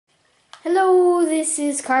Hello, this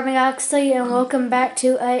is CarvingGalaxy and welcome back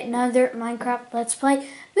to another Minecraft Let's Play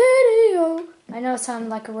video. I know it sounded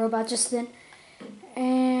like a robot just then.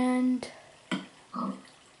 And,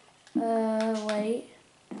 wait.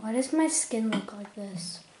 Why does my skin look like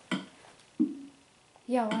this?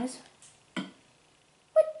 Yeah, why is...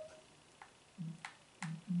 What?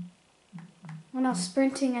 When I was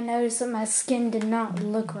sprinting, I noticed that my skin did not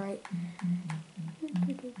look right.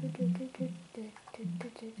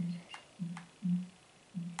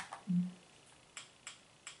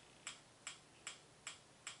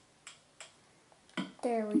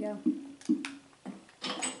 There we go.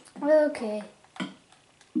 Okay.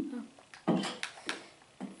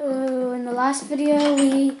 Oh, in the last video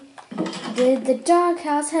we did the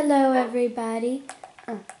doghouse. Hello, everybody.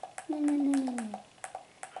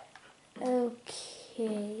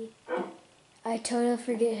 Okay. I totally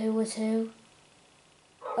forget who was who.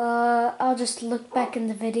 I'll just look back in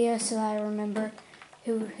the video so I remember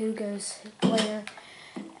who goes where.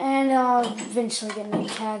 And I'll eventually get new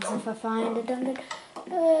tags if I find it.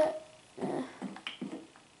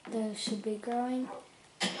 Those should be growing.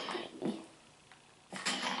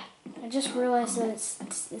 I just realized that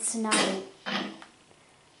it's night.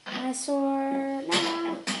 My sword.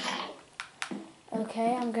 No.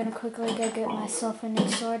 Okay, I'm gonna quickly go get myself a new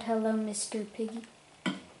sword. Hello, Mr. Piggy.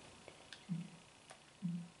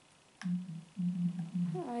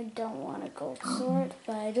 I don't want a gold sword,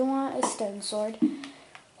 but I do want a stone sword.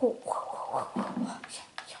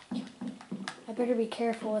 I better be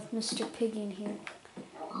careful with Mr. Piggy in here.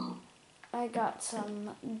 I got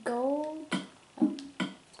some gold.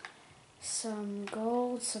 Some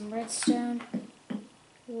gold, some redstone.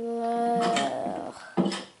 Wait,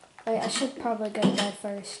 I should probably go to bed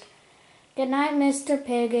first. Good night, Mr.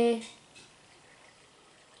 Piggy.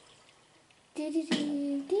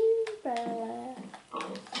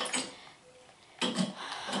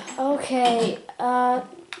 Okay, oh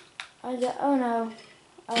no.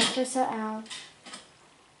 First ow.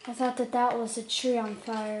 I thought that was a tree on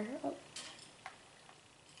fire. Oh.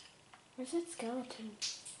 Where's that skeleton?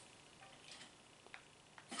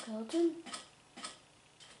 Skeleton?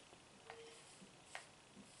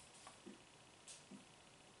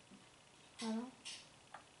 I don't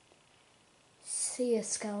see a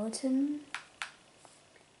skeleton.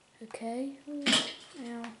 Okay.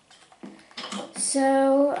 Ow.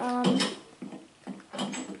 So, I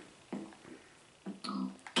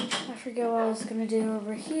forget what I was going to do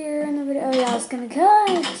over here in the video. Oh yeah, I was going to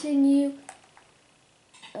continue.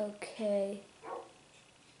 Okay.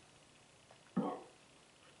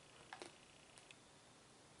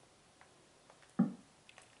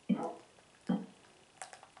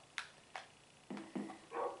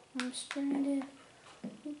 I'm stranded.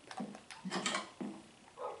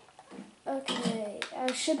 Okay,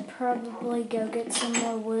 I should probably go get some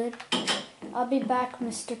more wood. I'll be back,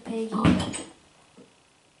 Mr. Piggy.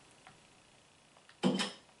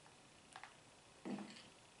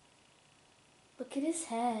 Look at his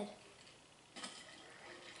head.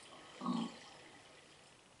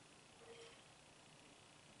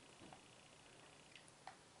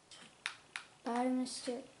 Bye,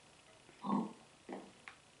 Mr.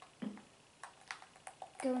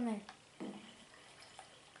 Go in there.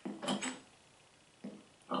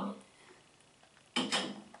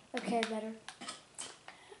 Okay, better.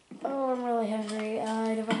 Oh, I'm really hungry.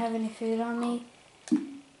 Do I have any food on me?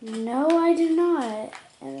 No, I do not.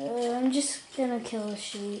 I'm just gonna kill a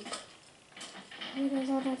sheep. I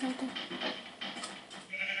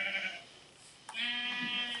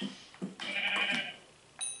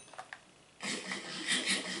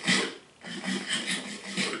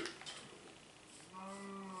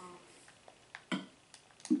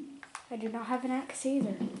do not have an axe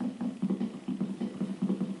either.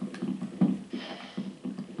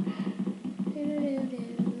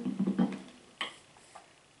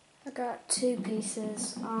 I got 2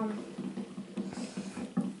 pieces.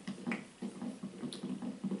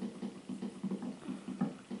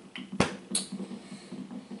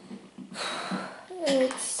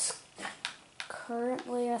 It's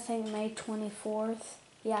currently, I think, May 24th.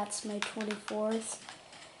 Yeah, it's May 24th.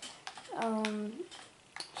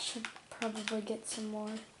 Should probably get some more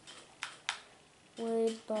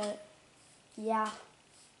wood, but yeah.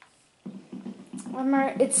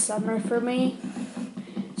 It's summer for me,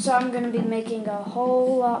 so I'm going to be making a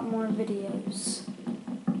whole lot more videos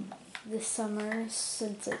this summer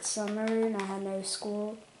since it's summer and I have no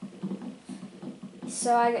school.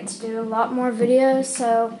 So I get to do a lot more videos,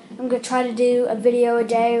 so I'm going to try to do a video a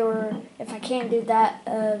day, or if I can't do that,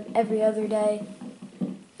 every other day.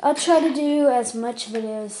 I'll try to do as much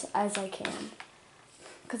videos as I can.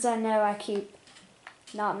 because I know I keep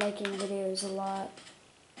not making videos a lot.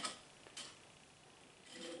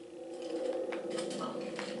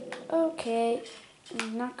 Okay,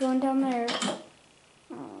 I'm not going down there.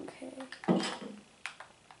 Okay.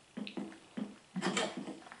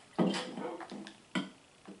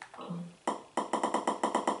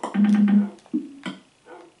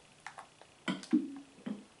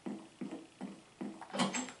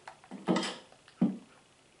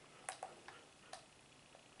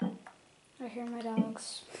 I hear my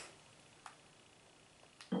dogs.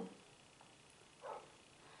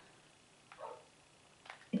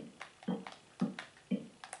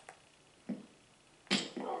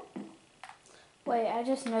 Wait, I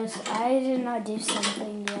just noticed I did not do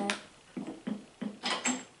something yet.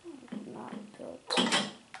 Not built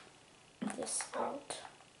this out.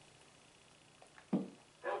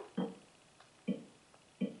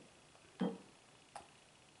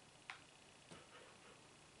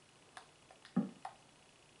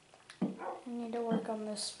 I need to work on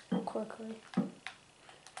this quickly.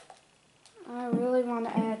 I really want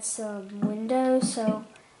to add some windows, so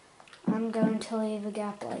I'm going to leave a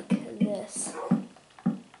gap like this.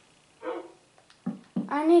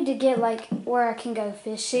 I need to get like where I can go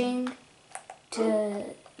fishing to,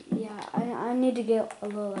 yeah, I need to get a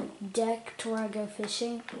little like deck to where I go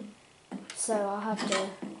fishing. So I'll have to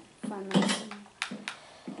find that somewhere.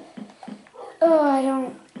 Oh, I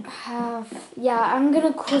don't have, yeah, I'm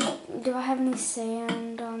gonna quit. Do I have any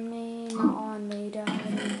sand on me? Not on me. Do I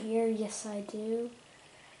have any here? Yes, I do.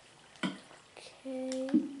 Okay,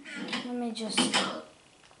 let me just,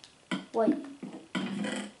 wait.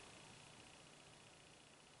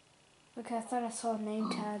 Okay, I thought I saw name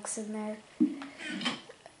tags in there.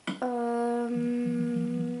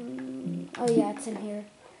 Oh yeah, it's in here.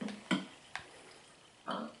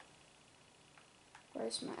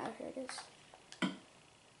 Where's my, oh, here it is.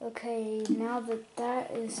 Okay, now that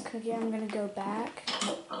that is cooking, I'm gonna go back.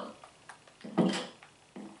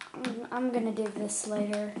 I'm gonna do this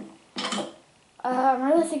later. I'm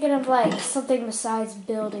really thinking of like something besides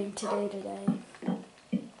building to do today.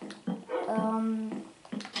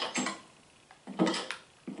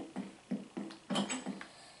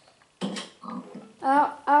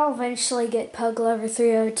 I'll eventually get Pug Lover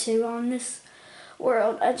 302 on this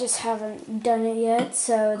world. I just haven't done it yet,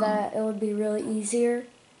 so that it would be really easier.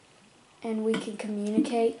 And we can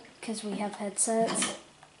communicate because we have headsets.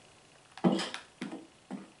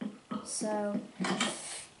 So,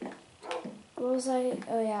 what was I?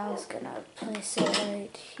 Oh yeah, I was gonna place it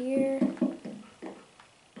right here.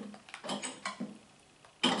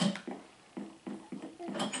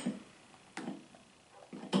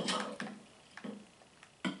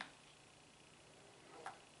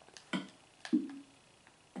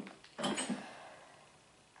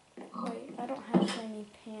 Wait, I don't have any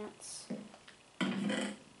pants.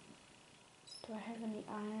 Do I have any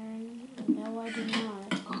iron? No, I do not.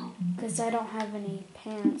 Because I don't have any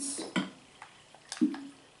pants.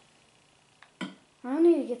 I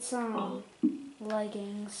need to get some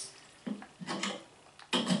leggings.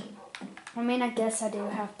 I mean, I guess I do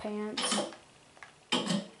have pants.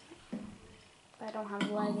 But I don't have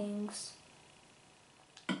leggings.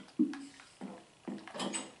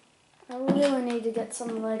 I really need to get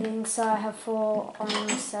some leggings so I have full armor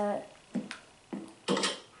set.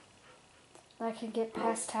 I can get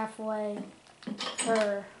past halfway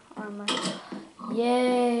for armor.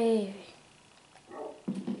 Yay!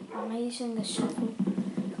 Am I using the shovel?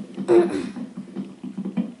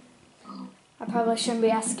 I probably shouldn't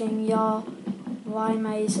be asking y'all why am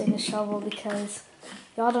I using a shovel, because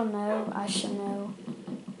y'all don't know. I should know.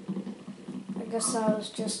 I guess I was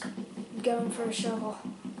just going for a shovel.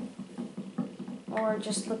 Or it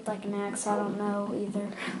just looked like an axe. I don't know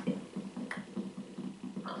either.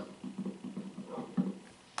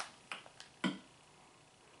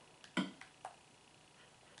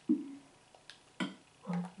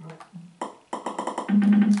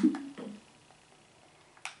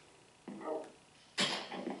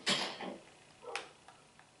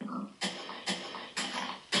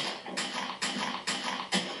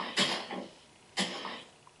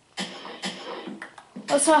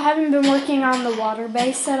 Also, I haven't been working on the water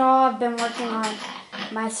base at all. I've been working on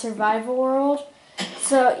my survival world.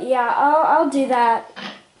 So yeah, I'll do that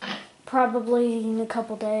probably in a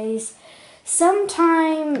couple days.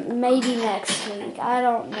 Sometime maybe next week. I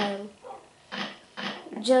don't know.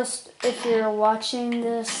 Just if you're watching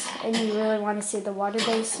this and you really want to see the water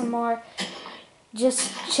base some more,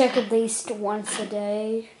 just check at least once a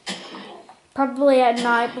day. Probably at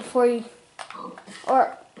night before you,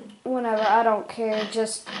 or whenever, I don't care.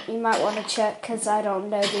 Just, you might want to check because I don't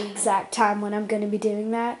know the exact time when I'm going to be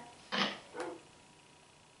doing that.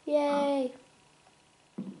 Yay!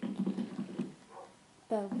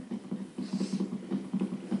 Boom.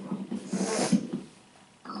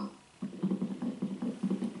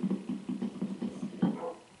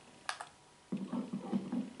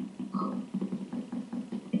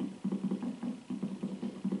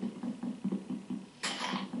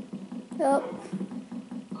 Oh.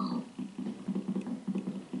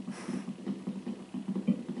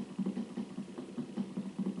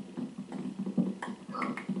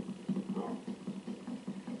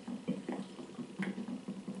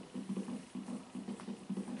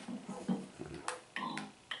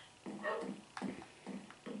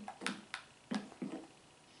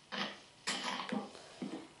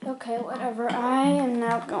 Okay, whatever. I am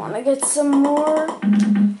now going to get some more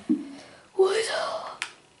wood.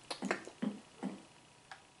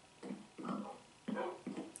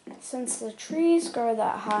 Since the trees grow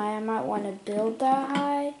that high, I might want to build that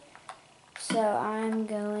high. So I'm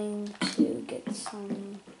going to get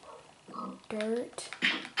some dirt.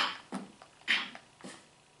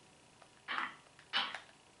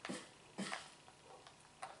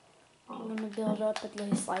 I'm going to build up at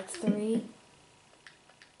least like 3.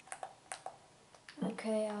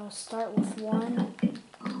 Okay, I'll start with 1.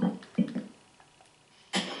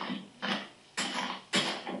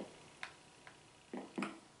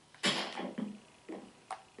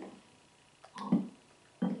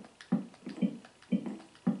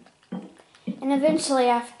 And eventually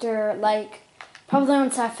after, like, probably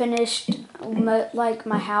once I finished, like,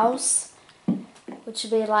 my house, which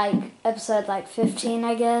would be, like, episode, like, 15,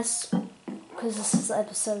 I guess, because this is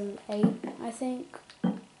episode 8, I think.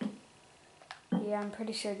 Yeah, I'm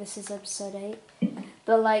pretty sure this is episode 8.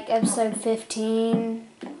 But, like, episode 15,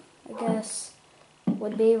 I guess,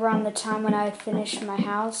 would be around the time when I finish my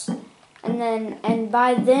house. And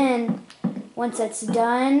by then, once it's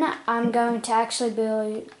done, I'm going to actually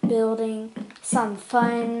be building some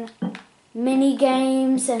fun mini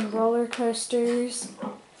games and roller coasters.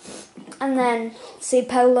 And then, see,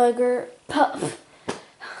 Pug Lover, I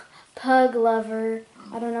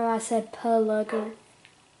don't know why I said Pug Lover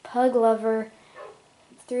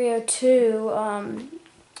 302,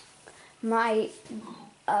 might,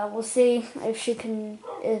 we'll see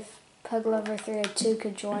if Pug Lover 302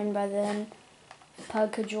 could join by then.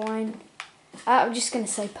 Pug could join. I'm just going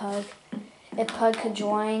to say Pug. If Pug could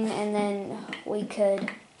join, and then we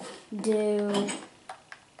could do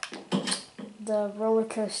the roller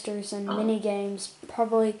coasters and mini games.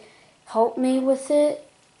 Probably help me with it.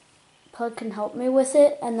 Pug can help me with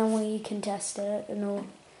it, and then we can test it, and we'll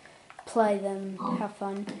play them, have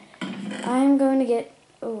fun. I'm going to get,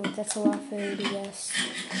 oh, that's a lot of food, yes.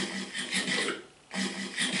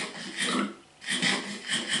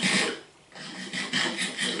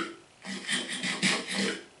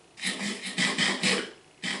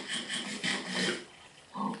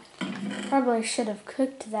 Probably should have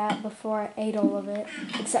cooked that before I ate all of it,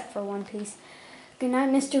 except for one piece. Good night,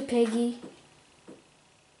 Mr. Piggy.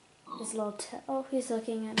 His little oh, he's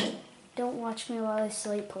looking at me. Don't watch me while I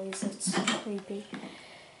sleep, please. It's creepy.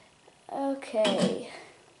 Okay.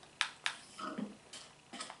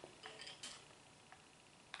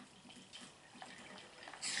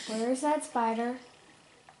 Where is that spider?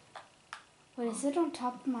 Wait, is it on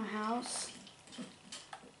top of my house?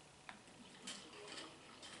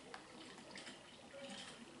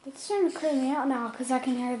 It's starting to creep me out now because I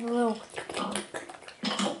can hear the little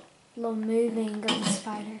moving of the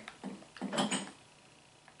spider.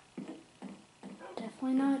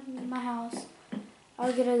 Definitely not in my house.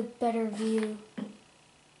 I'll get a better view.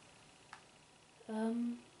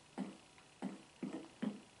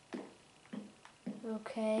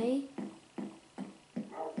 Okay.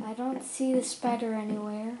 I don't see the spider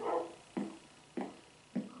anywhere.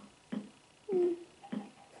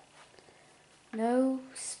 No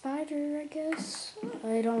spider, I guess.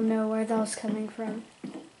 I don't know where that was coming from.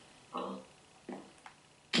 Ow.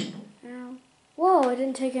 Whoa, I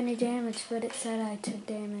didn't take any damage, but it said I took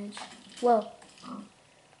damage. Whoa.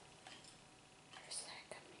 Where's that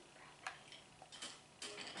coming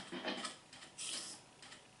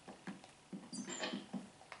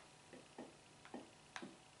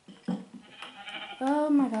from? Oh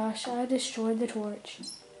my gosh, I destroyed the torch.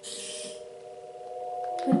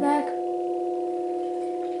 Put it back.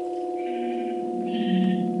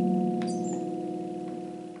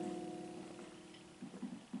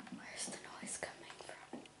 Where's the noise coming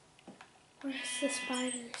from? Where's the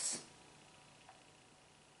spiders?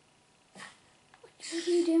 What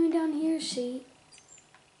are you doing down here, sheep?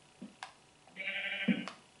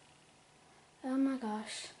 Oh my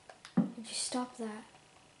gosh. Would you stop that?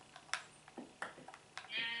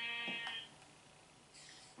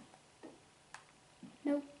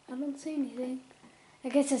 Nope, I don't see anything. I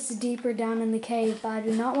guess it's deeper down in the cave, but I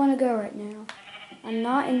do not want to go right now. I'm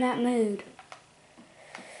not in that mood.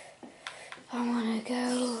 I want to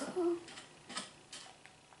go.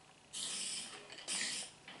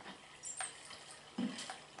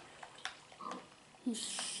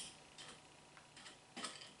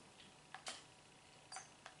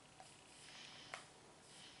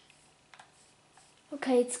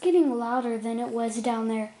 Okay, it's getting louder than it was down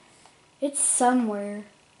there. It's somewhere.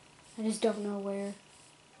 I just don't know where.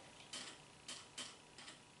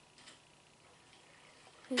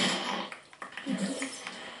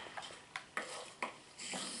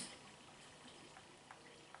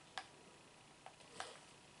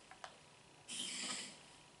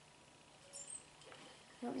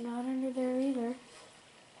 Nope, not under there either.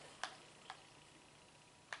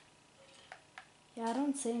 Yeah, I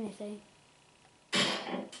don't see anything.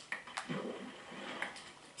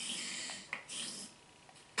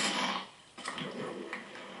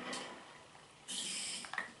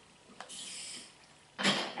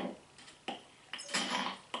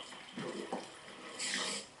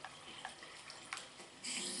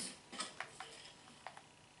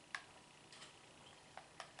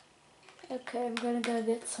 Okay, I'm gonna go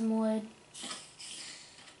get some wood.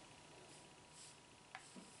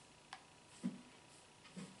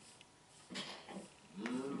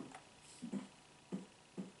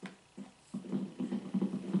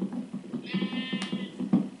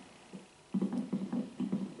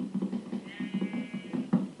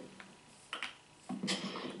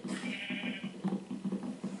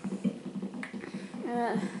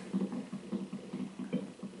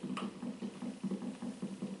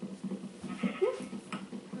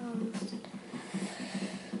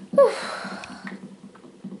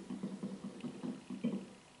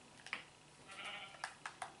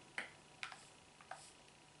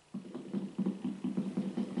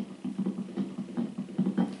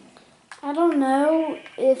 I don't know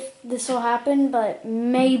if this will happen, but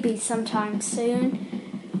maybe sometime soon.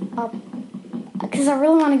 Because I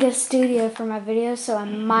really want to get a studio for my videos, so I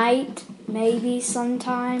might, maybe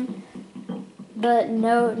sometime, but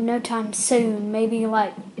no time soon. Maybe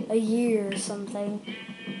like a year or something.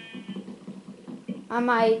 I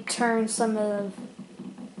might turn some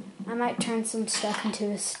stuff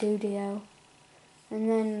into a studio, and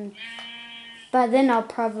then by then I'll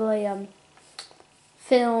probably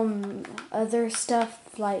film other stuff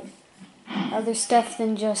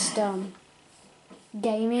than just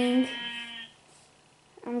gaming.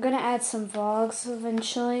 I'm gonna add some vlogs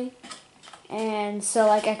eventually, and so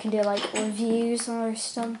like I can do like reviews or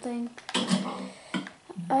something.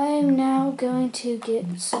 I'm now going to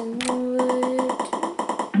get some wood.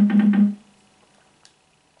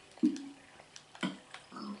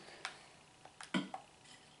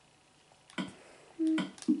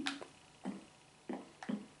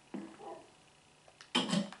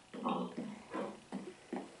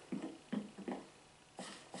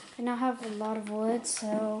 I now have a lot of wood,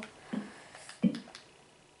 so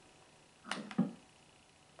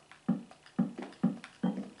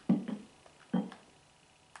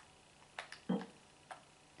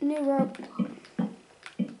new rope.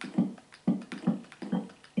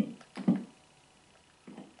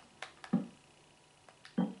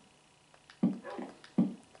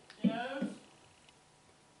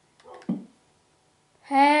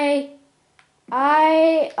 Hey,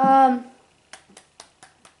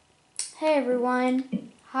 hey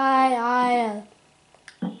everyone. Hi, I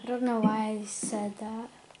don't know why I said that.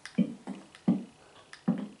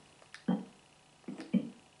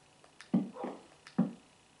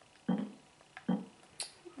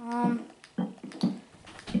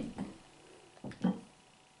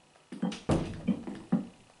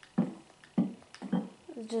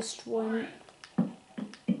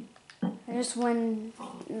 I just went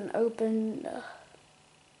and opened.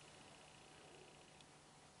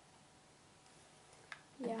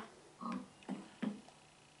 Yeah.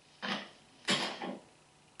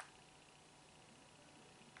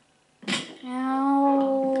 Now,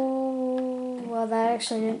 well, that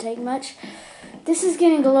actually didn't take much. This is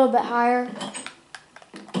getting a little bit higher.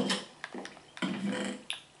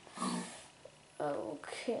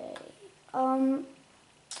 Okay.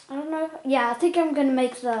 I don't know. Yeah, I think I'm gonna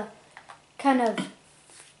make the kind of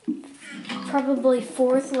probably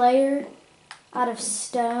 4th layer out of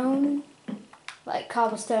stone, like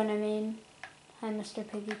cobblestone. I mean. Hi, Mr.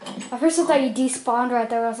 Piggy. At first I thought you despawned right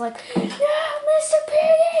there. I was like, no, Mr.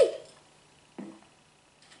 Piggy!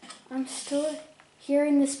 I'm still...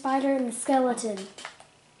 hearing the spider and the skeleton.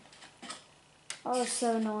 Oh, it's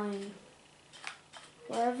so annoying.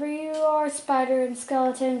 Wherever you are, spider and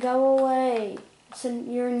skeleton, go away.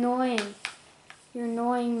 You're annoying. You're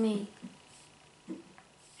annoying me.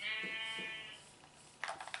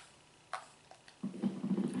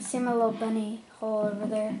 See my little bunny hole over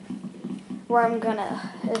there? Where I'm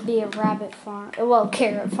gonna, it'd be a rabbit farm. Well,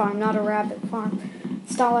 carrot farm, not a rabbit farm.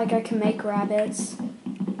 It's not like I can make rabbits.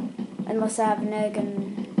 Unless I have an egg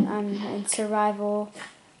and I'm in survival.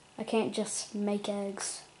 I can't just make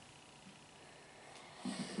eggs.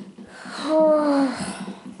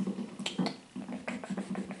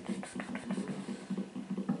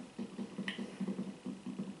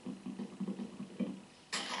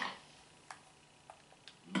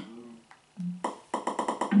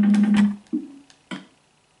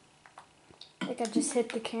 I think I just hit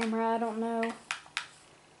the camera, I don't know.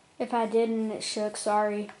 If I didn't, it shook,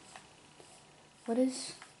 sorry. What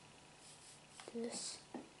is this?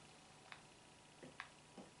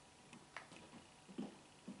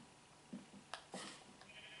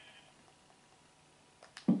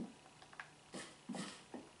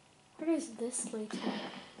 Where does this lead to?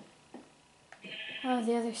 Oh,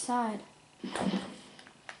 the other side.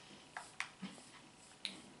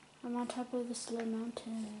 I'm on top of this little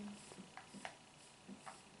mountain.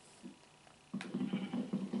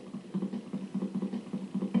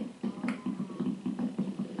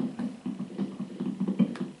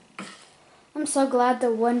 I'm so glad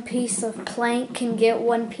that one piece of plank can get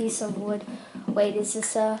one piece of wood. Wait, is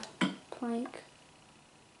this a plank?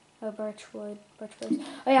 Oh, birch wood. Birch wood.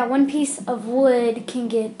 Oh yeah, one piece of wood can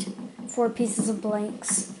get 4 pieces of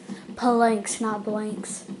blanks. Planks, not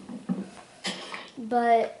blanks.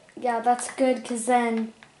 But yeah, that's good because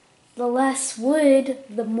then the less wood,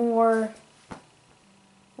 the more,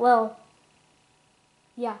 well,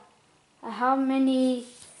 yeah. How many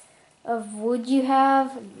of wood you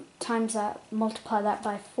have, times that, multiply that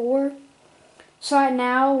by 4. So right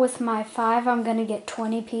now with my 5, I'm gonna get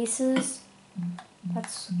 20 pieces.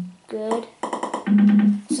 That's good.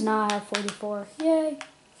 So now I have 44. Yay!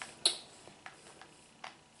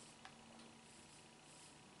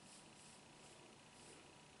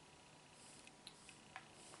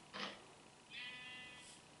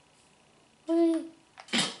 Wait.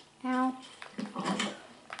 Ow.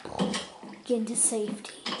 Get into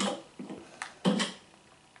safety.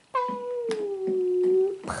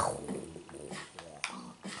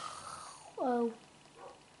 Oh.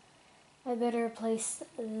 I better place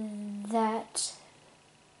that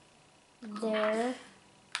there.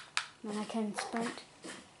 And I can sprint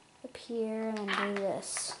up here and do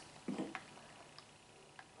this.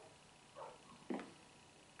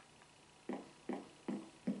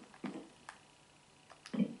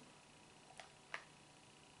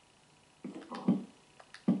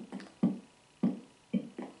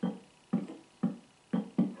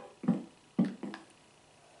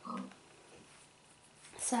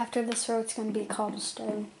 So after this row, it's going to be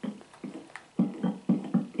cobblestone.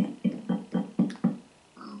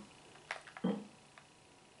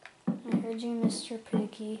 I heard you, Mr.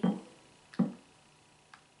 Pookie.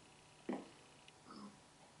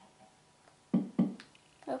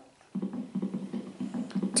 Oh.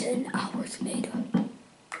 10 hours later.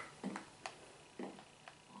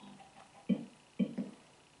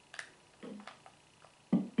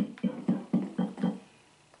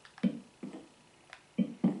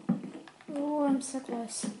 Oh, I'm so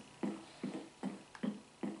close.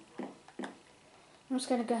 I'm just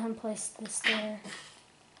going to go ahead and place this there.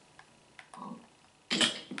 I'm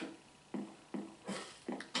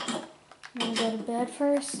going to go to bed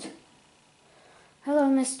first. Hello,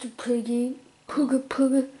 Mr. Poogie. Pooga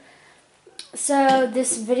Pooga. So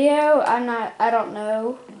this video, I don't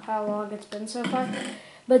know how long it's been so far,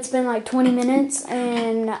 but it's been like 20 minutes,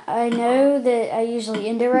 and I know that I usually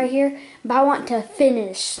end it right here, but I want to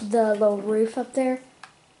finish the little roof up there.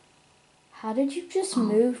 How did you just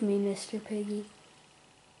move me, Mr. Piggy?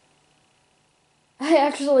 I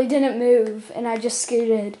actually didn't move, and I just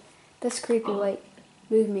scooted. That's creepy. Wait,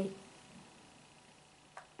 move me.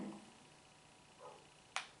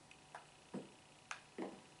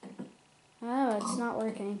 Oh, it's not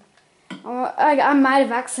working. I might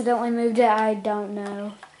have accidentally moved it. I don't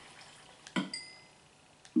know.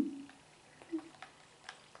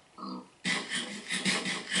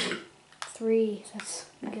 Three. That's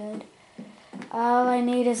good. All I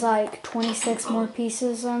need is like 26 more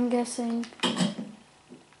pieces, I'm guessing.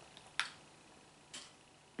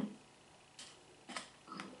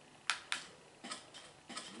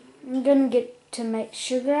 I'm gonna get to make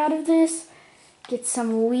sugar out of this. Get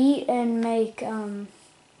some wheat and make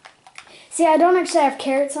See, I don't actually have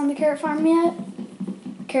carrots on the carrot farm yet.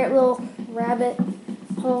 Carrot little rabbit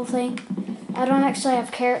whole thing. I don't actually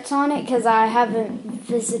have carrots on it because I haven't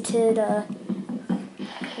visited a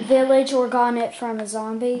village or gotten it from a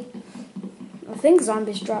zombie. I think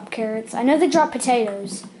zombies drop carrots. I know they drop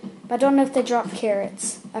potatoes, but I don't know if they drop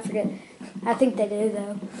carrots. I forget. I think they do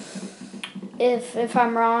though. If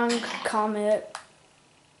I'm wrong, comment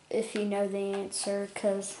if you know the answer,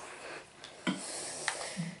 because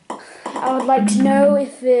I would like to know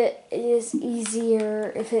if it is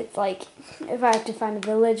easier, if I have to find a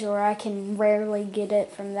village or I can rarely get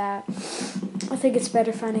it from that. I think it's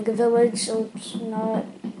better finding a village.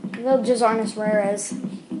 Villages aren't as rare as,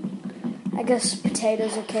 I guess,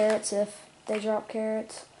 potatoes or carrots if they drop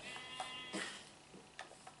carrots.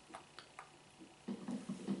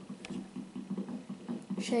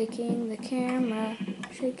 Shaking the camera,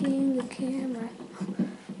 shaking the camera.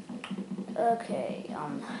 Okay,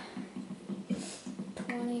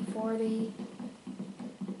 20, 40,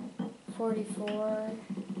 44,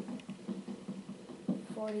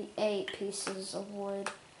 48 pieces of wood.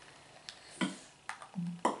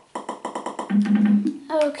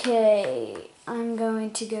 Okay, I'm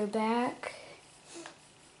going to go back.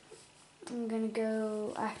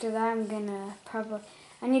 After that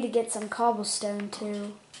I need to get some cobblestone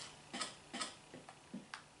too.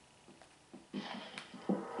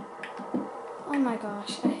 Oh my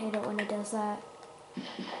gosh, I hate it when it does that.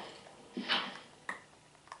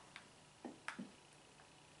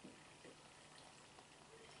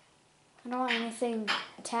 I don't want anything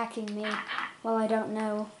attacking me while I don't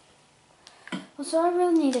know. Well, so I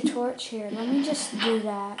really need a torch here. Let me just do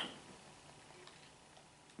that.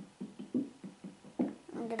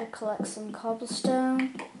 I'm going to collect some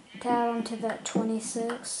cobblestone to add onto that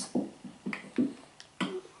 26.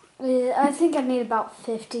 I think I need about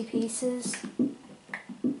 50 pieces.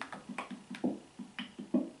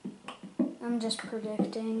 I'm just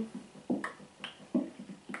predicting.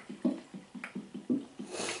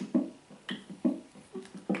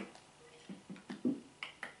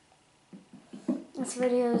 This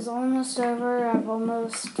video is almost over. I've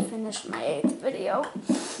almost finished my 8th video.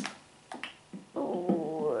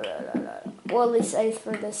 Ooh, well, at least 8th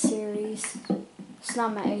for this series. It's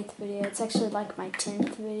not my 8th video. It's actually like my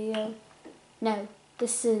 10th video. No,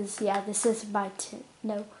 this is my 10th.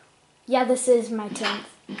 No. Yeah, this is my 10th.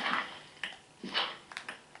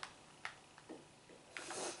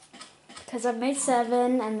 Because I've made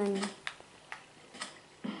 7 and then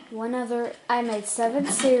I made 7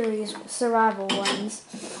 series, survival ones.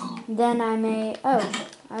 Then I made, I've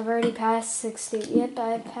already passed 60. Yep,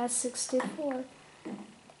 I passed 64.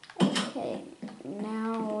 Okay,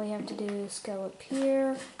 now all we have to do is go up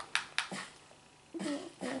here.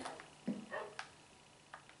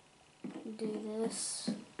 Do this.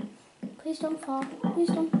 Please don't fall. Please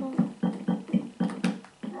don't fall.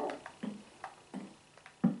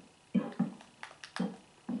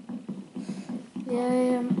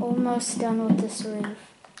 Yeah, I'm almost done with this roof.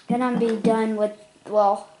 Then I'm be done with,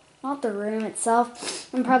 well, not the room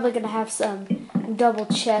itself. I'm probably going to have some double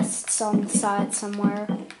chests on the side somewhere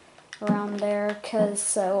around there,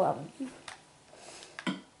 because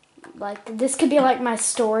like this could be like my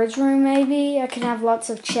storage room maybe. I can have lots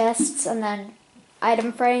of chests and then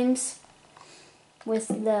item frames with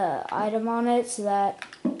the item on it so that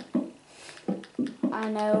I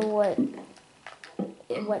know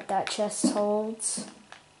what that chest holds.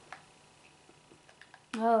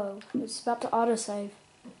 Oh, it's about to autosave.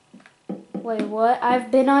 Wait, what?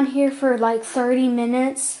 I've been on here for like 30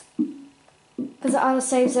 minutes? Because it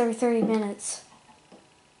autosaves every 30 minutes.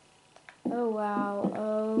 Oh, wow.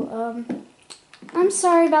 Oh, I'm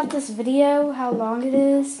sorry about this video, how long it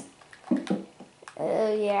is.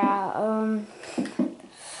 Yeah,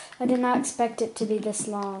 I did not expect it to be this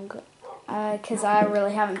long. Because I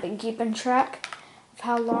really haven't been keeping track of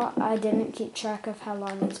how long. I didn't keep track of how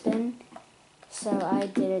long it's been. So I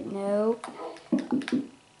didn't know.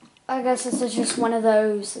 I guess this is just one of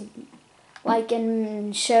those, like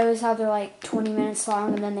in shows how they're like 20 minutes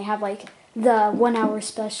long and then they have like the 1 hour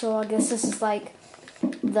special. I guess this is like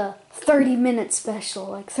the 30-minute special,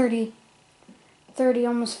 like 30,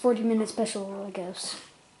 almost 40-minute special, I guess.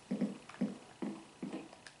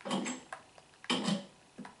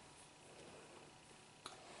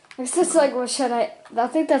 It's just like, what should I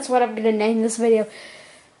think that's what I'm going to name this video.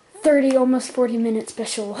 30, almost 40-minute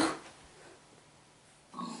special.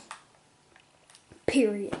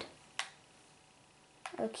 Period.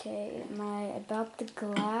 Okay, about the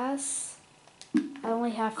glass? I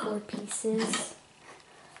only have 4 pieces.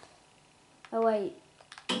 Oh, wait.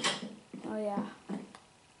 Oh, yeah.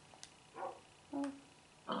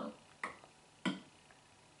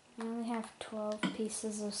 I only have 12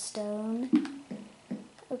 pieces of stone.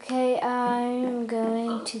 Okay, I'm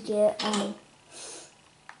going to get,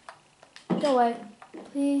 go away.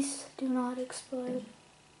 Please do not explode.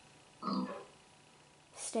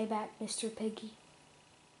 Stay back, Mr. Piggy.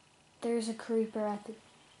 There's a creeper at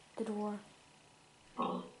the door.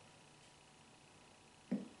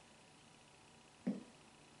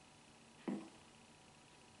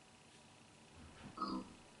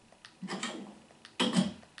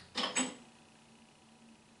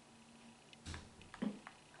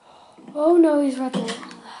 Oh no, he's right there.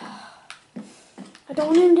 I don't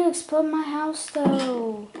want him to explode my house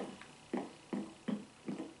though. I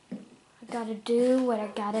gotta do what I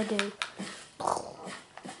gotta do.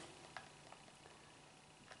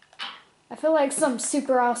 I feel like some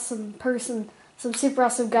super awesome person, some super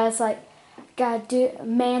awesome guy's like, a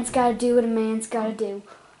man's gotta do what a man's gotta do.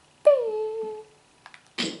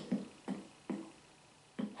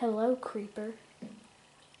 Hello, creeper.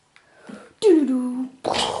 Doo-doo-doo.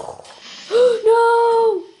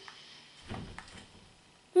 No!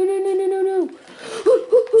 No, no, no, no, no, no.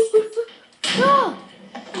 Ah!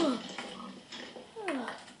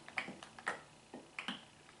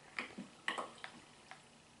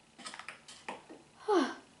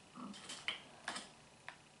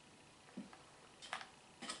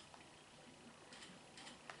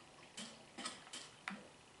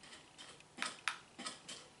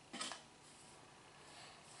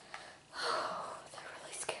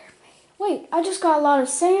 Wait, I just got a lot of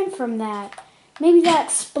sand from that. Maybe that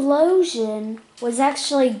explosion was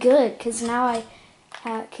actually good because now I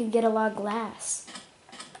can get a lot of glass.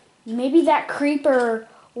 Maybe that creeper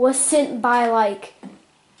was sent by like,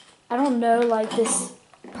 I don't know, like this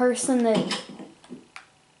person that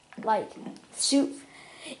like shoot.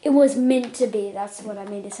 It was meant to be. That's what I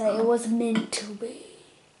mean to say. It was meant to be.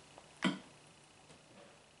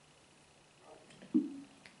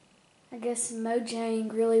 I guess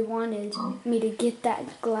Mojang really wanted me to get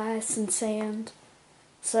that glass and sand.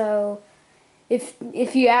 So, if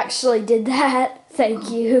you actually did that,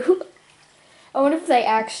 thank you. I wonder if they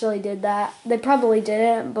actually did that. They probably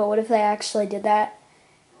didn't, but what if they actually did that?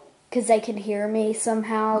 Because they could hear me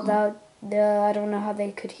somehow. I don't know how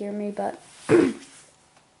they could hear me, but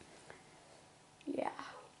yeah.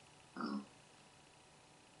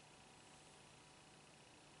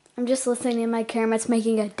 I'm just listening to my camera. It's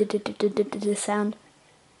making a sound.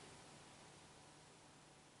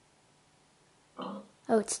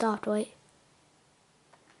 Oh, it stopped. Wait.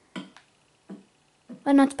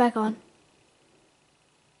 Oh, no, it's back on.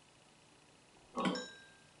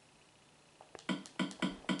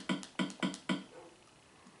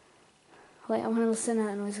 Wait, I want to listen to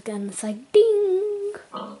that noise again. It's like ding!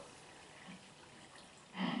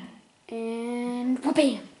 And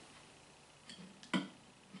whoopam!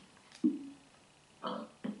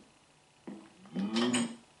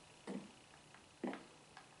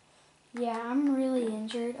 Yeah, I'm really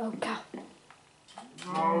injured. Oh, cow.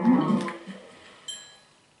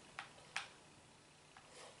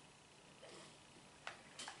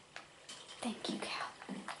 Thank you, cow.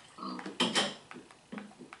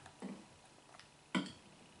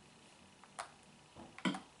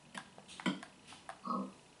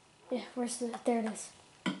 Yeah, there it is.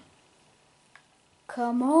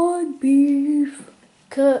 Come on, beef.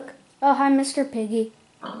 Cook. Oh, hi, Mr. Piggy.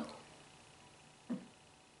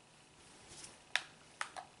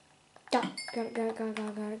 Got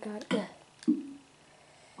it. Yeah.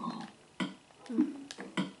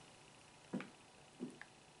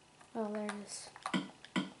 Oh, there it is.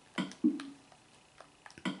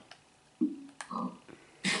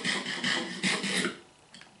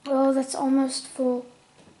 Oh, that's almost full.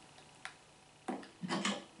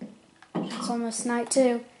 It's almost night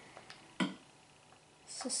too.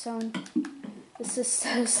 This is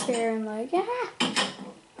so scary. I'm like, yeah.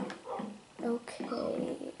 Okay.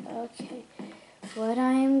 What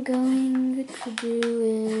I am going to do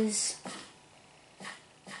is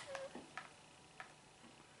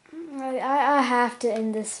I have to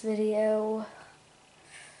end this video.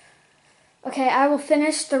 Okay, I will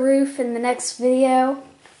finish the roof in the next video.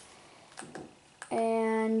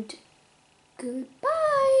 And goodbye.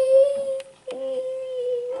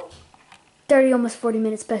 30, almost 40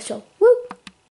 minute special.